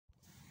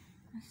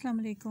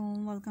Assalamu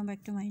alaikum, welcome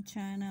back to my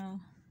channel.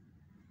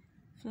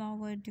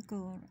 Flower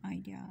decor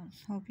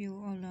ideas. Hope you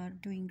all are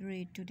doing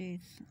great today.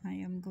 I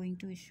am going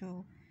to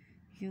show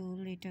you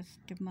latest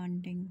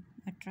demanding,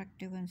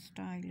 attractive and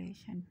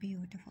stylish and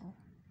beautiful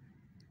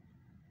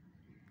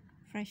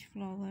fresh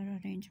flower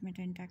arrangement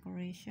and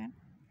decoration.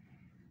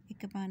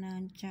 Ek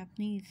Bana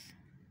Japanese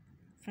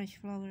fresh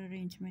flower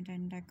arrangement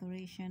and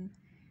decoration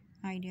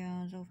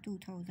ideas of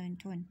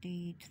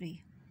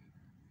 2023.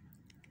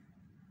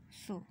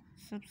 So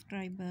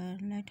subscriber,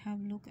 let's have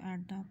a look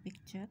at the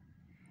picture.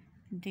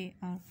 They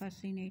are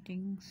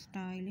fascinating,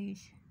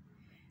 stylish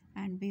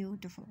and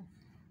beautiful.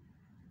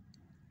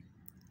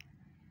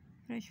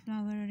 Fresh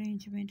flower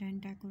arrangement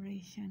and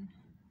decoration.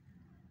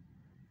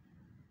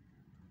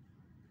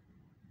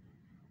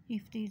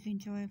 If these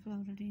enjoy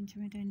flower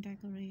arrangement and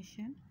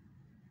decoration,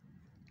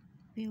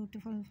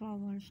 beautiful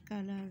flowers,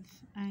 colors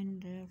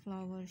and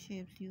flower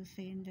shapes you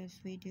see in this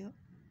video.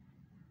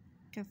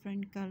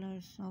 Different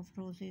colors of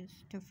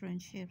roses,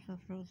 different shapes of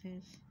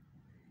roses.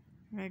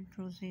 Red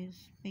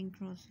roses, pink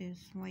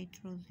roses, white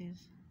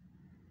roses,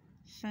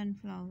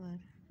 sunflower,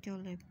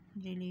 tulip,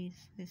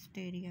 lilies,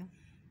 wisteria,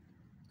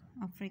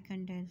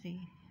 African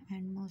daisy,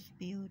 and most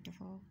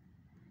beautiful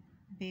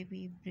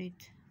baby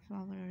breath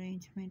flower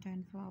arrangement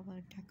and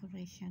flower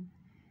decoration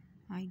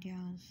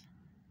ideas.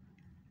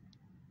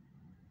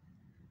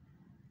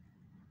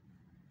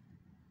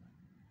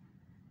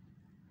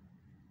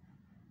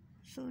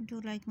 So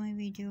do like my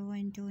video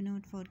and do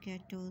not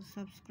forget to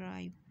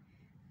subscribe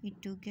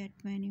it to get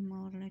many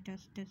more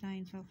latest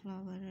designs of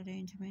flower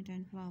arrangement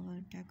and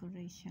flower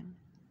decoration.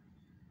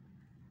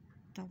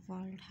 The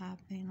world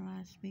have been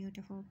less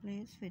beautiful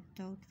place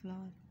without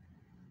flower.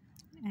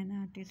 An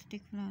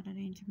artistic flower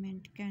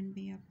arrangement can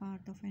be a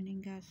part of any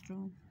guest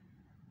room,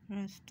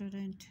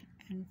 restaurant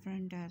and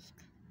front desk.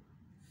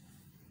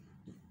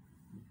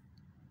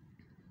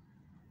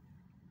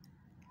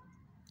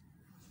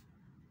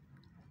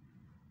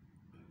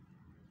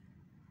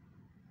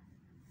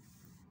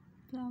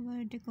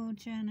 Flower Decor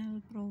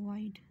channel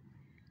provide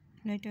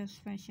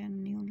latest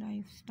fashion, new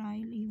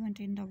lifestyle event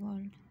in the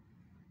world.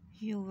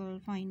 You will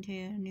find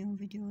here new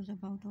videos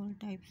about all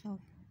types of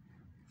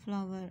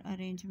flower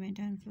arrangement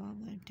and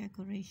flower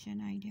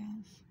decoration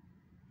ideas.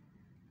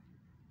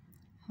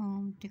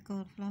 Home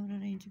decor flower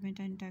arrangement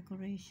and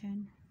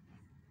decoration.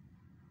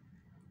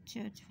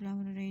 Church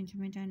flower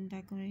arrangement and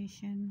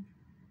decoration.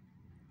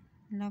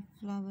 Love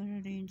flower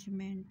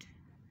arrangement.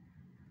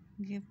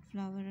 Gift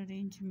flower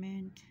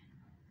arrangement.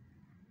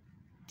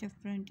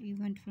 Different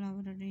event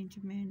flower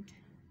arrangement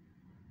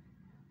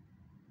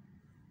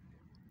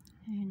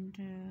and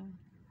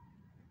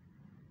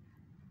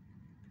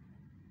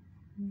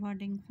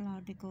wedding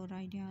flower decor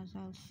ideas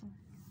also.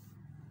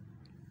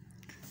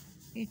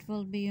 It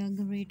will be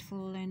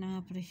grateful and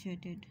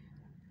appreciated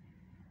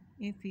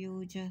if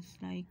you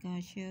just like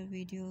share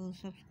videos,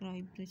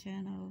 subscribe to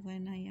channel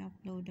when I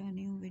upload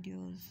new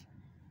videos.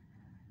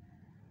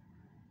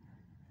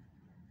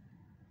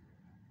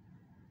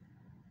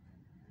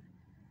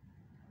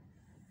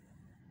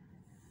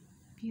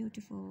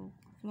 Beautiful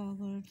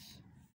flowers.